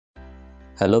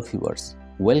Hello viewers,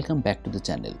 welcome back to the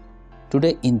channel.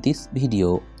 Today in this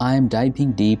video, I am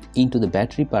diving deep into the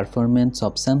battery performance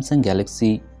of Samsung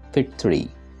Galaxy Fit 3.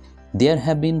 There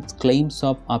have been claims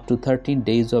of up to 13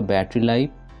 days of battery life,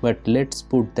 but let's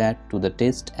put that to the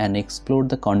test and explore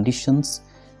the conditions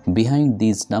behind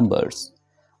these numbers.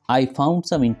 I found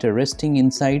some interesting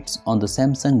insights on the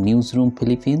Samsung Newsroom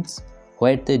Philippines,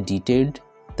 where they detailed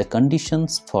the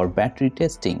conditions for battery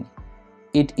testing.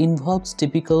 It involves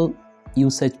typical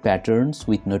usage patterns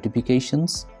with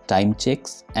notifications, time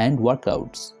checks, and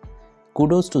workouts.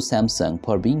 Kudos to Samsung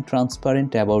for being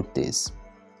transparent about this,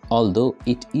 although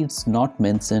it is not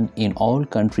mentioned in all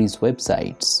countries'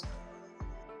 websites.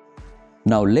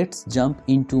 Now let's jump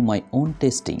into my own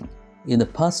testing. In the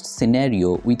first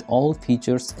scenario, with all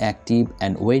features active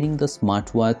and wearing the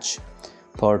smartwatch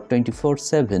for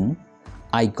 24/7,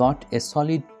 I got a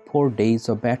solid 4 days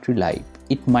of battery life.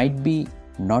 It might be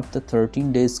not the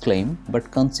 13 days claim,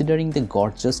 but considering the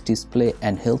gorgeous display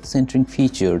and health-centering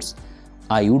features,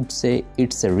 I would say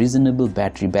it's a reasonable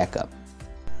battery backup.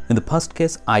 In the first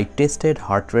case, I tested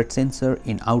heart rate sensor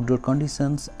in outdoor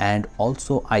conditions, and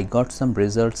also I got some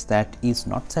results that is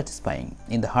not satisfying.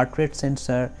 In the heart rate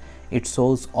sensor, it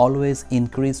shows always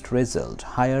increased result,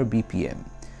 higher BPM.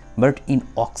 But in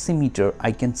oximeter,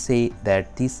 I can say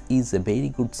that this is a very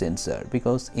good sensor,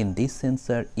 because in this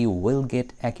sensor you will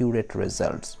get accurate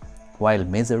results while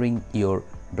measuring your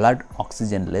blood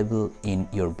oxygen level in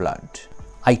your blood.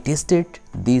 I tested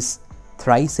this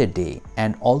thrice a day,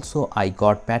 and also I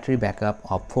got battery backup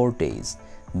of 4 days.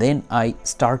 Then I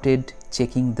started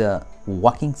checking the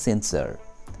walking sensor,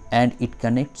 and it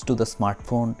connects to the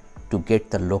smartphone to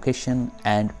get the location,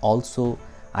 and also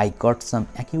I got some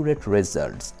accurate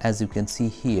results, as you can see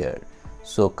here.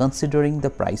 So considering the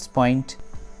price point,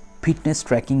 fitness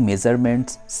tracking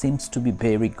measurements seems to be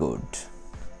very good.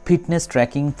 Fitness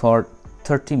tracking for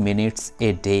 30 minutes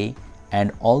a day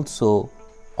and also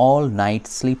all night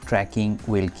sleep tracking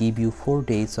will give you 4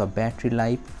 days of battery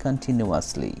life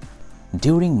continuously.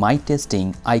 During my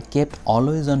testing, I kept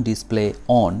always on display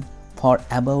on for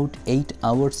about 8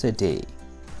 hours a day.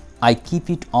 I keep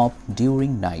it off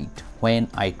during night when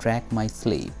I track my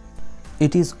sleep.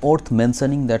 It is worth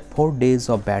mentioning that 4 days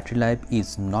of battery life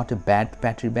is not a bad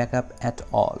battery backup at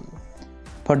all.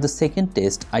 For the second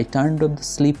test, I turned on the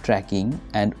sleep tracking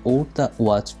and wore the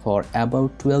watch for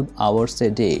about 12 hours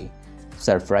a day.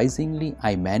 Surprisingly,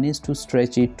 I managed to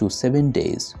stretch it to 7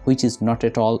 days, which is not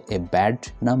at all a bad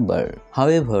number.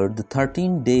 However, the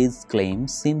 13 days claim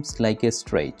seems like a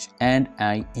stretch, and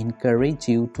I encourage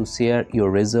you to share your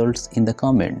results in the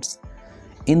comments.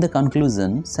 In the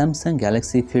conclusion, Samsung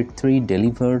Galaxy Fit 3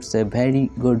 delivers a very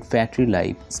good battery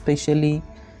life, especially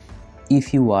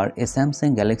if you are a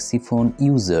Samsung Galaxy phone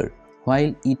user.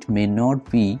 While it may not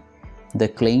be the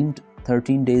claimed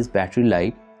 13 days battery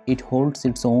life, it holds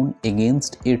its own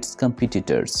against its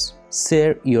competitors.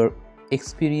 Share your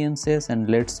experiences and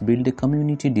let's build a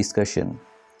community discussion.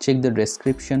 Check the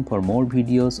description for more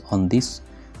videos on this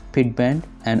fitband,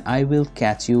 and I will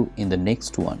catch you in the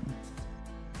next one.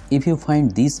 If you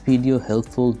find this video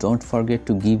helpful, don't forget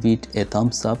to give it a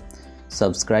thumbs up,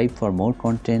 subscribe for more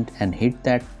content, and hit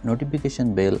that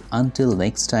notification bell. Until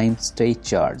next time, stay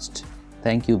charged.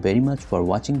 Thank you very much for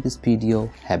watching this video.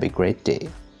 Have a great day.